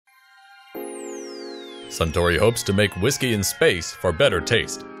Suntory hopes to make whiskey in space for better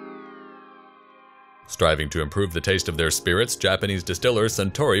taste. Striving to improve the taste of their spirits, Japanese distiller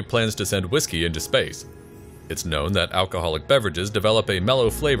Suntory plans to send whiskey into space. It's known that alcoholic beverages develop a mellow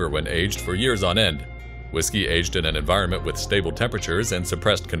flavor when aged for years on end. Whiskey aged in an environment with stable temperatures and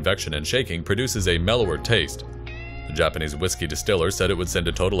suppressed convection and shaking produces a mellower taste. The Japanese whiskey distiller said it would send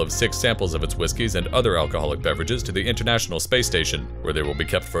a total of 6 samples of its whiskeys and other alcoholic beverages to the International Space Station, where they will be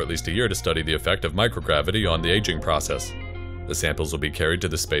kept for at least a year to study the effect of microgravity on the aging process. The samples will be carried to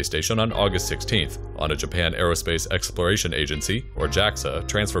the space station on August 16th on a Japan Aerospace Exploration Agency, or JAXA,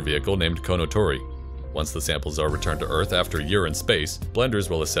 transfer vehicle named Kounotori. Once the samples are returned to Earth after a year in space, blenders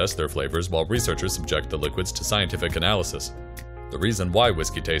will assess their flavors while researchers subject the liquids to scientific analysis. The reason why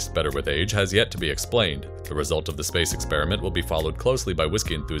whiskey tastes better with age has yet to be explained. The result of the space experiment will be followed closely by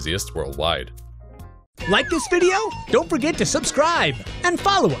whiskey enthusiasts worldwide. Like this video? Don't forget to subscribe and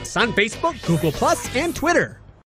follow us on Facebook, Google+, and Twitter.